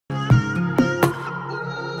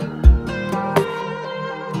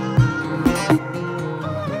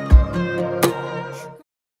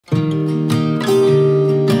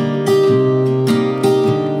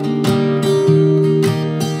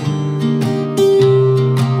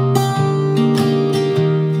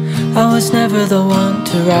I was never the one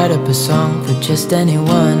to write up a song for just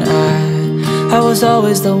anyone. I was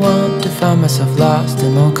always the one to find myself lost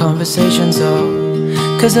in old conversations.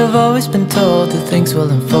 Oh, 'cause I've always been told that things will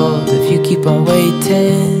unfold if you keep on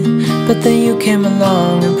waiting. But then you came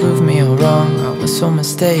along and proved me all wrong. I was so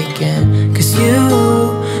mistaken, 'cause you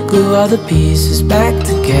glue all the pieces back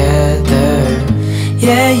together.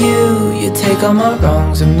 Yeah, you take all my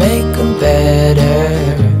wrongs and make them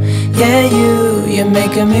better. Yeah, you're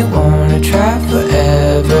making me wanna try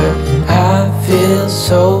forever. And I feel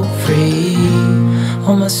so free,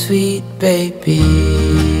 oh my sweet baby.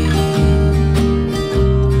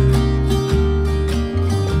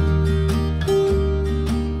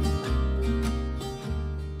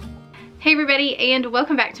 Hey everybody, and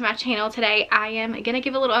welcome back to my channel. Today I am going to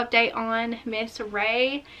give a little update on Miss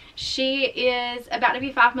Ray. She is about to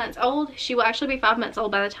be 5 months old. She will actually be 5 months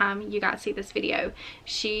old by the time you guys see this video.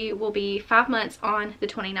 She will be 5 months on the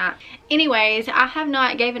 29th. Anyways, I have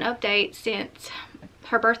not gave an update since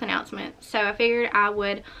her birth announcement, so I figured I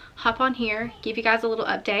would hop on here, give you guys a little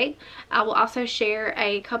update. I will also share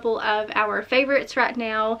a couple of our favorites right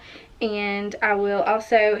now, and I will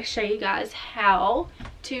also show you guys how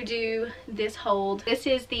to do this hold. This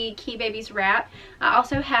is the Keababies wrap. I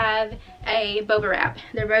also have a boba wrap.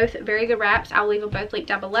 They're both very good wraps. I'll leave them both linked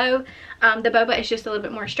down below. The boba is just a little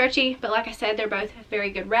bit more stretchy, but like I said, they're both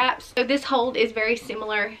very good wraps. So this hold is very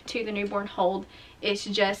similar to the newborn hold. It's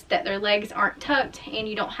just that their legs aren't tucked and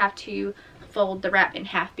you don't have to fold the wrap in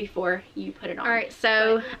half before you put it on. Alright,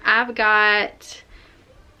 so I've got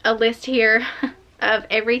a list here of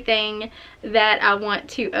everything that I want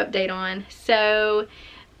to update on. So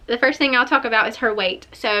the first thing I'll talk about is her weight.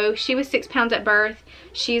 So she was 6 pounds at birth.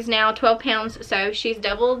 She's now 12 pounds, so she's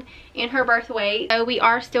doubled in her birth weight. So we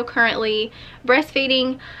are still currently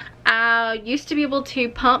breastfeeding. I used to be able to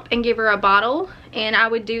pump and give her a bottle, and I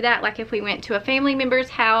would do that like if we went to a family member's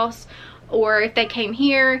house or if they came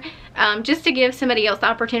here, just to give somebody else the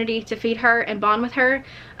opportunity to feed her and bond with her.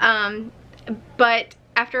 But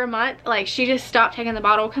after a month, like, she just stopped taking the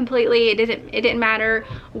bottle completely. It didn't matter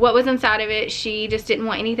what was inside of it. She just didn't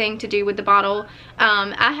want anything to do with the bottle.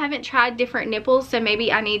 I haven't tried different nipples, so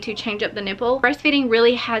maybe I need to change up the nipple. Breastfeeding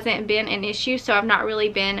really hasn't been an issue, so I've not really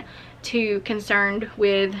been too concerned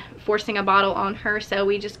with forcing a bottle on her, so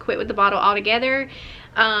we just quit with the bottle altogether.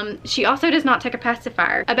 She also does not take a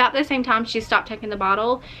pacifier. About the same time she stopped taking the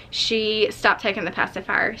bottle, she stopped taking the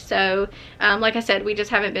pacifier. So like I said, we just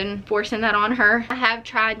haven't been forcing that on her. I have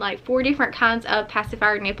tried like 4 different kinds of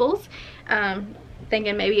pacifier nipples,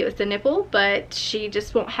 thinking maybe it was the nipple, but she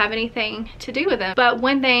just won't have anything to do with them. But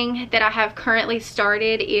one thing that I have currently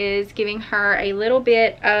started is giving her a little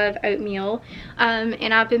bit of oatmeal,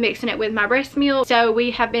 and I've been mixing it with my breast milk. So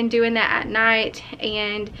we have been doing that at night,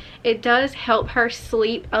 and it does help her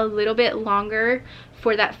sleep a little bit longer.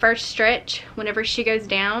 For that first stretch, whenever she goes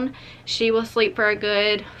down, she will sleep for a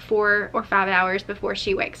good 4 or 5 hours before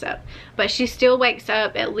she wakes up. But she still wakes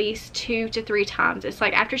up at least 2 to 3 times. It's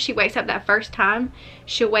like after she wakes up that first time,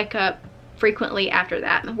 she'll wake up frequently after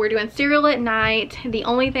that. We're doing cereal at night. The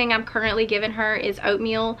only thing I'm currently giving her is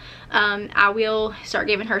oatmeal. I will start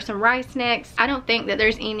giving her some rice next. I don't think that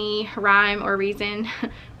there's any rhyme or reason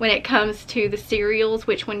when it comes to the cereals,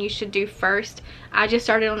 which one you should do first. I just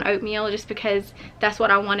started on oatmeal just because that's what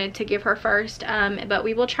I wanted to give her first, but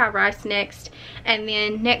we will try rice next, and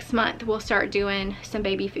then next month we'll start doing some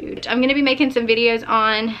baby food. I'm going to be making some videos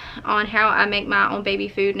on how I make my own baby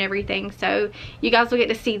food and everything, so you guys will get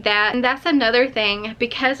to see that. And that's another thing,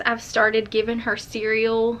 because I've started giving her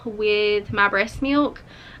cereal with my breast milk.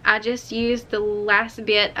 I just used the last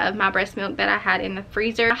bit of my breast milk that I had in the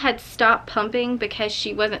freezer. I had stopped pumping because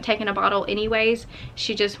she wasn't taking a bottle anyways.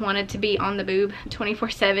 She just wanted to be on the boob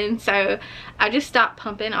 24/7, so I just stopped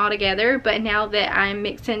pumping altogether. But now that I'm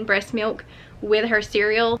mixing breast milk with her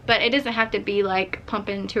cereal, but it doesn't have to be like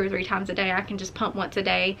pumping 2 or 3 times a day. I can just pump once a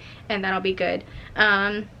day and that'll be good.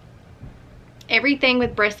 Everything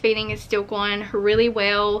with breastfeeding is still going really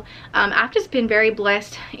well. I've just been very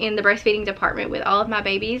blessed in the breastfeeding department with all of my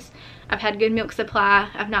babies. I've had good milk supply.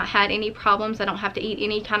 I've not had any problems. I don't have to eat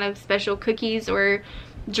any kind of special cookies or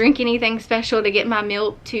drink anything special to get my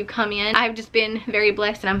milk to come in. I've just been very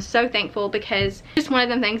blessed, and I'm so thankful, because it's just one of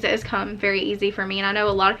them things that has come very easy for me, and I know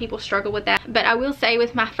a lot of people struggle with that. But I will say,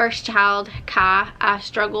 with my first child, Kai, I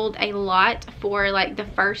struggled a lot for like the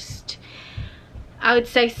first, I would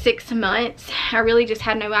say, 6 months. I really just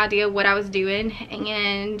had no idea what I was doing,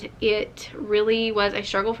 and it really was a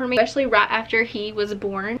struggle for me, especially right after he was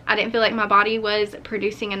born. I didn't feel like my body was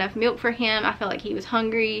producing enough milk for him. I felt like he was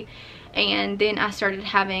hungry, and then I started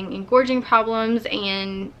having engorging problems,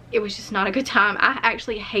 and it was just not a good time. I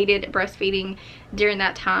actually hated breastfeeding during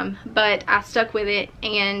that time, but I stuck with it,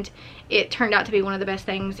 and it turned out to be one of the best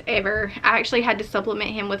things ever. I actually had to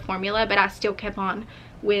supplement him with formula, but I still kept on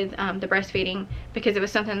with the breastfeeding because it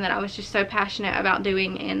was something that I was just so passionate about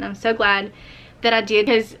doing, and I'm so glad that I did,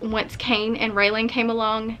 because once Kane and Raylan came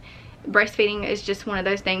along, breastfeeding is just one of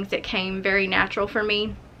those things that came very natural for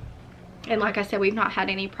me. And like I said, we've not had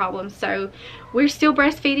any problems, so we're still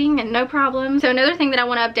breastfeeding and no problems. So another thing that I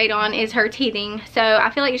want to update on is her teething. So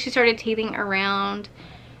I feel like she started teething around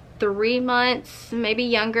 3 months, maybe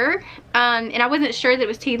younger, and I wasn't sure that it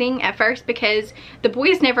was teething at first because the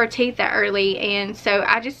boys never teeth that early, and so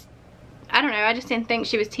I don't know, I just didn't think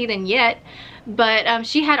she was teething yet. But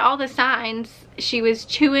she had all the signs. She was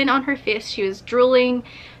chewing on her fist, she was drooling,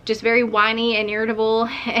 just very whiny and irritable,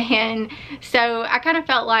 and so I kind of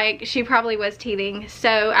felt like she probably was teething.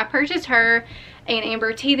 So I purchased her an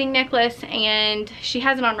Amber teething necklace, and she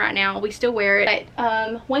has it on right now. We still wear it.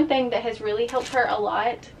 But one thing that has really helped her a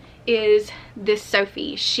lot is this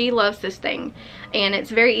Sophie. She loves this thing, and it's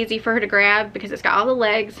very easy for her to grab because it's got all the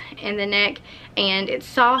legs and the neck, and it's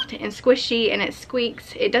soft and squishy, and it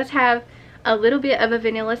squeaks. It does have a little bit of a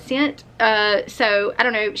vanilla scent, so I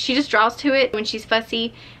don't know, she just draws to it when she's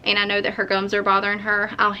fussy, and I know that her gums are bothering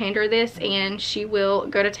her. I'll hand her this and she will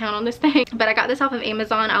go to town on this thing. But I got this off of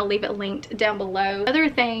Amazon. I'll leave it linked down below. Other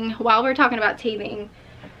thing, while we're talking about teething,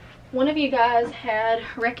 one of you guys had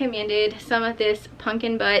recommended some of this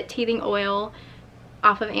pumpkin butt teething oil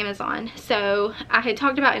off of Amazon. So I had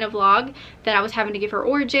talked about in a vlog that I was having to give her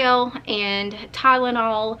Orajel and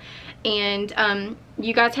Tylenol, and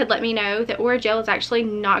you guys had let me know that Orajel is actually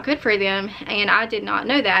not good for them, and I did not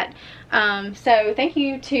know that. So thank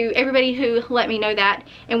you to everybody who let me know that.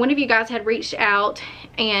 And one of you guys had reached out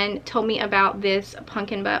and told me about this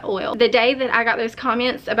pumpkin butt oil. The day that I got those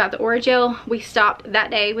comments about the Orajel, we stopped that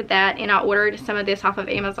day with that, and I ordered some of this off of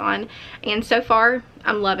Amazon, and so far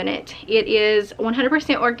I'm loving it. It is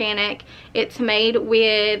 100% organic. It's made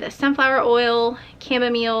with sunflower oil,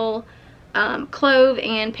 chamomile, clove,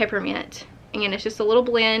 and peppermint, and it's just a little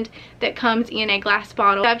blend that comes in a glass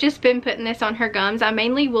bottle. I've just been putting this on her gums. I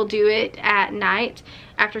mainly will do it at night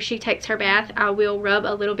after she takes her bath. I will rub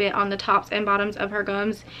a little bit on the tops and bottoms of her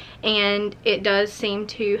gums, and it does seem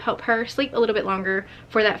to help her sleep a little bit longer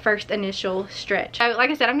for that first initial stretch. So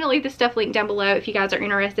like I said, I'm gonna leave the stuff linked down below if you guys are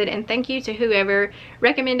interested, and thank you to whoever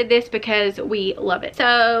recommended this because we love it.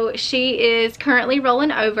 So she is currently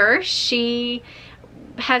rolling over. She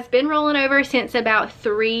has been rolling over since about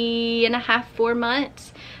 3.5, 4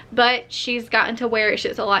 months, but she's gotten to where it's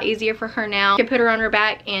just a lot easier for her now. You can put her on her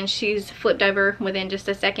back and she's flipped over within just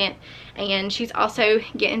a second, and she's also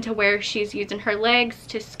getting to where she's using her legs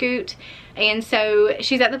to scoot. And so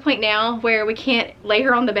she's at the point now where we can't lay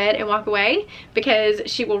her on the bed and walk away because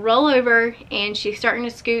she will roll over and she's starting to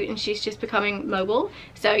scoot, and she's just becoming mobile.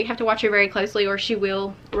 So you have to watch her very closely or she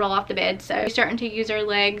will roll off the bed. So she's starting to use her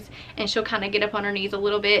legs, and she'll kind of get up on her knees a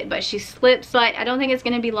little bit, but she slips. But I don't think it's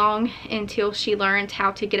going to be long until she learns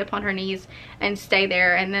how to get up on her knees and stay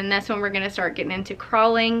there, and then that's when we're going to start getting into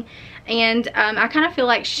crawling. And I kind of feel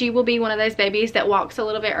like she will be one of those babies that walks a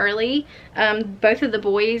little bit early. Both of the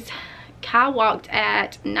boys, Kai walked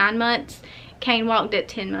at 9 months, Kane walked at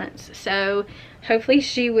 10 months. So hopefully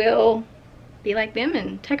she will be like them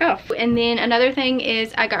and take off. And then another thing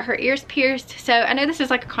is I got her ears pierced. So I know this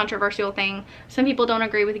is like a controversial thing. Some people don't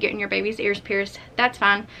agree with getting your baby's ears pierced. That's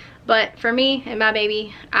fine. But for me and my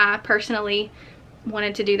baby, I personally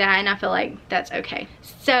wanted to do that, and I feel like that's okay.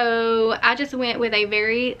 So I just went with a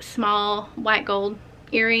very small white gold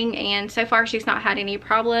earring, and so far she's not had any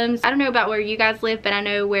problems. I don't know about where you guys live, but I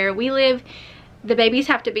know where we live, the babies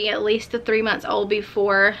have to be at least 3 months old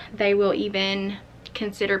before they will even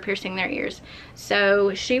consider piercing their ears.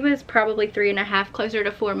 So she was probably 3.5, closer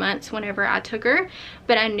to 4 months whenever I took her,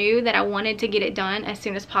 but I knew that I wanted to get it done as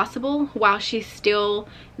soon as possible while she's still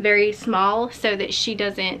very small, so that she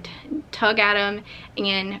doesn't tug at them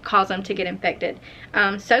and cause them to get infected.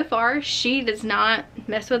 So far she does not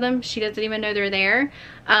mess with them. She doesn't even know they're there.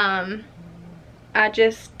 I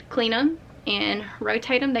just clean them and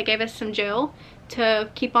rotate them. They gave us some gel to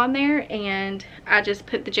keep on there, and I just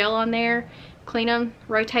put the gel on there, clean them,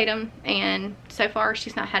 rotate them, and so far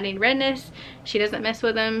she's not had any redness. She doesn't mess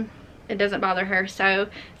with them. It doesn't bother her. So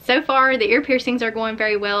far the ear piercings are going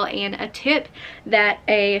very well. And a tip that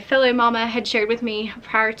a fellow mama had shared with me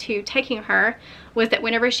prior to taking her was that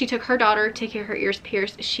whenever she took her daughter to get her ears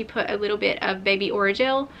pierced, she put a little bit of baby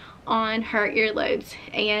Orajel on her earlobes,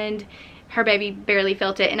 and her baby barely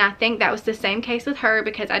felt it. And I think that was the same case with her,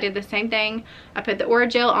 because I did the same thing. I put the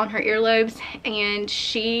Orajel on her earlobes and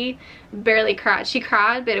she barely cried. She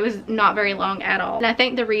cried, but it was not very long at all. And I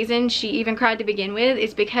think the reason she even cried to begin with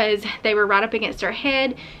is because they were right up against her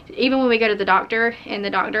head. Even when we go to the doctor and the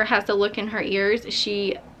doctor has to look in her ears,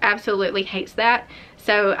 she absolutely hates that.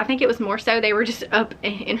 So I think it was more so they were just up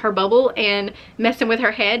in her bubble and messing with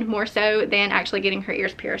her head more so than actually getting her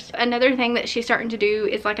ears pierced. Another thing that she's starting to do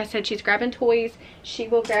is, like I said, she's grabbing toys. She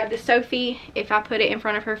will grab the Sophie. If I put it in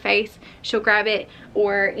front of her face, she'll grab it,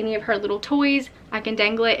 or any of her little toys. I can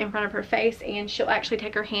dangle it in front of her face and she'll actually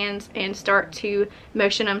take her hands and start to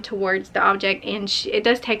motion them towards the object. And it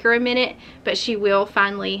does take her a minute, but she will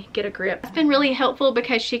finally get a grip. It's been really helpful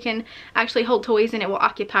because she can actually hold toys and it will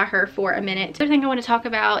occupy her for a minute. The other thing I want to talk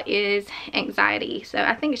about is anxiety. So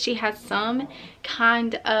I think she has some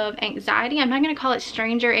kind of anxiety. I'm not going to call it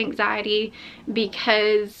stranger anxiety,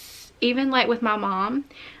 because even like with my mom,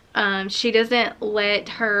 she doesn't let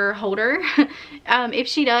her hold her. If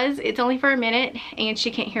she does, it's only for a minute and she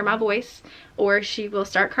can't hear my voice, or she will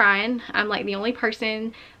start crying. I'm like the only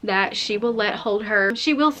person that she will let hold her.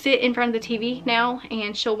 She will sit in front of the TV now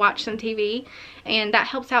and she'll watch some TV, and that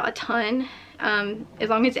helps out a ton. As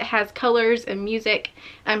long as it has colors and music,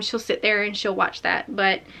 she'll sit there and she'll watch that.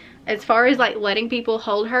 But as far as like letting people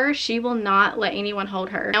hold her, she will not let anyone hold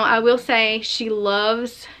her. Now I will say she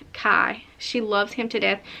loves Kai. She loves him to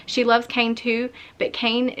death. She loves Kane too, but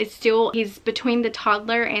Kane is still, he's between the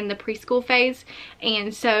toddler and the preschool phase,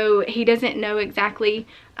 and so he doesn't know exactly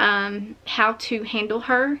how to handle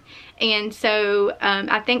her. And so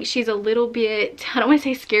I think she's a little bit, I don't want to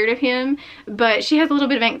say scared of him, but she has a little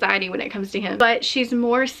bit of anxiety when it comes to him. But she's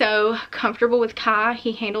more so comfortable with Kai.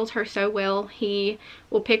 He handles her so well. He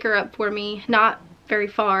will pick her up for me, not very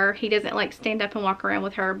far. He doesn't like stand up and walk around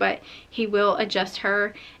with her, but he will adjust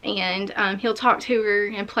her, and he'll talk to her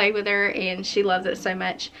and play with her, and she loves it so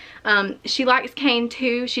much. She likes Kane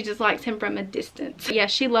too. She just likes him from a distance. Yeah,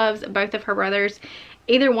 she loves both of her brothers.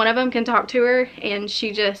 Either one of them can talk to her and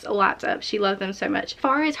she just lights up. She loves them so much. As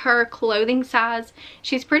far as her clothing size,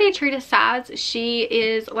 she's pretty true to size. She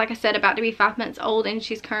is, like I said, about to be 5 months old, and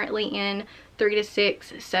she's currently in 3 to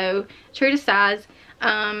 6, so true to size.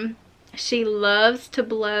 She loves to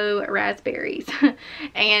blow raspberries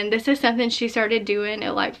and this is something she started doing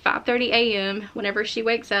at like 5:30 a.m. whenever she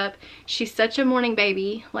wakes up. She's such a morning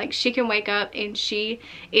baby. Like, she can wake up and she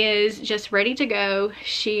is just ready to go.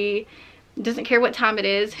 She doesn't care what time it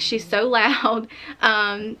is. She's so loud.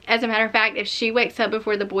 As a matter of fact, if she wakes up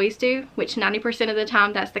before the boys do, which 90% of the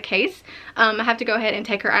time that's the case, I have to go ahead and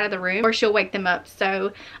take her out of the room or she'll wake them up.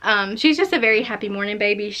 So she's just a very happy morning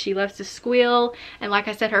baby. She loves to squeal, and like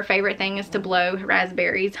I said, her favorite thing is to blow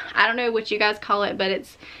raspberries. I don't know what you guys call it, but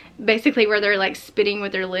it's basically where they're like spitting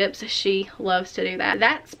with their lips. She loves to do that.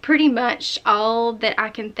 That's pretty much all that I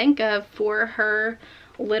can think of for her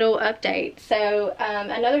little update. So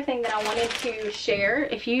another thing that I wanted to share,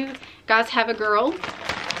 if you guys have a girl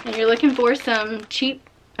and you're looking for some cheap,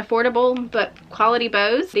 affordable but quality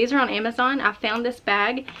bows, these are on Amazon. I found this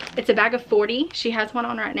bag. It's a bag of 40. She has one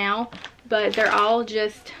on right now, but they're all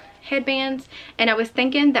just headbands, and I was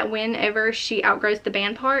thinking that whenever she outgrows the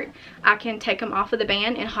band part, I can take them off of the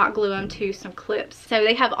band and hot glue them to some clips. So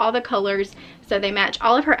they have all the colors, so they match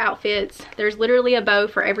all of her outfits. There's literally a bow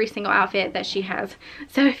for every single outfit that she has.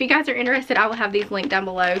 So if you guys are interested, I will have these linked down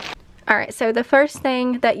below. Alright, so the first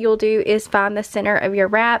thing that you'll do is find the center of your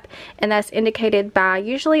wrap, and that's indicated by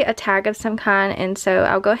usually a tag of some kind. And so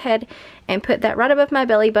I'll go ahead and put that right above my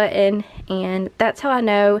belly button, and that's how I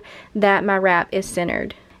know that my wrap is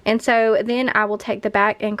centered. And so then I will take the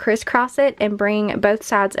back and crisscross it and bring both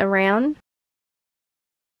sides around.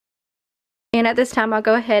 And at this time I'll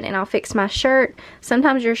go ahead and I'll fix my shirt.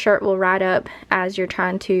 Sometimes your shirt will ride up as you're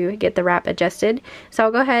trying to get the wrap adjusted. So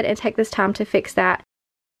I'll go ahead and take this time to fix that.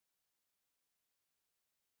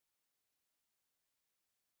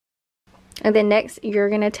 And then next you're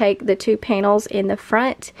going to take the 2 panels in the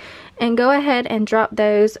front and go ahead and drop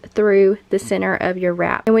those through the center of your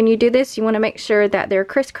wrap. And when you do this, you want to make sure that they're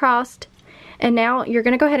crisscrossed. And now you're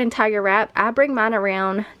going to go ahead and tie your wrap. I bring mine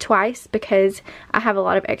around twice because I have a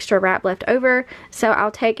lot of extra wrap left over. So I'll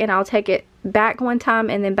take it back one time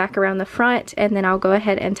and then back around the front, and then I'll go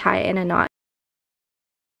ahead and tie it in a knot.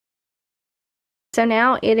 So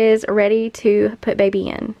now it is ready to put baby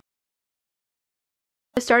in.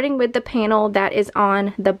 Starting with the panel that is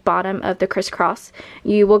on the bottom of the crisscross,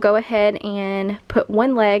 you will go ahead and put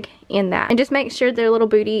one leg in that, and just make sure their little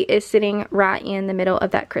booty is sitting right in the middle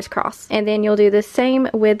of that crisscross. And then you'll do the same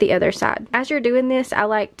with the other side. As you're doing this, I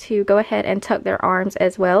like to go ahead and tuck their arms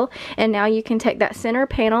as well. And now you can take that center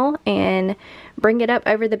panel and bring it up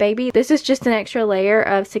over the baby. This is just an extra layer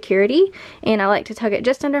of security, and I like to tuck it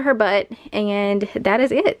just under her butt, and that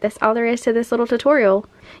is it. That's all there is to this little tutorial.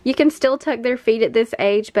 You can still tuck their feet at this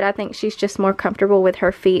age, but I think she's just more comfortable with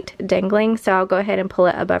her feet dangling, so I'll go ahead and pull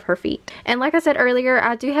it above her feet. And like I said earlier,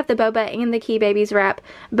 I do have the Boba and the Keababies wrap.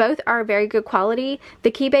 Both are very good quality.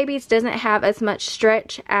 The Keababies doesn't have as much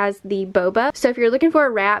stretch as the Boba, so if you're looking for a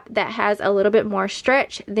wrap that has a little bit more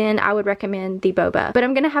stretch, then I would recommend the Boba. But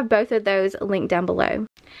I'm going to have both of those linked down below.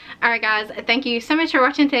 Alright guys, thank you so much for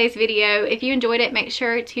watching today's video. If you enjoyed it, make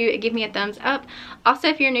sure to give me a thumbs up. Also,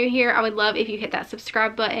 if you're new here, I would love if you hit that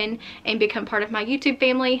subscribe button and become part of my YouTube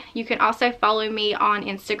family. You can also follow me on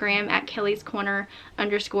Instagram at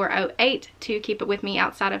kellyscorner_08 to keep it with me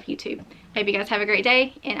outside of YouTube. I hope you guys have a great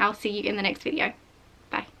day, and I'll see you in the next video.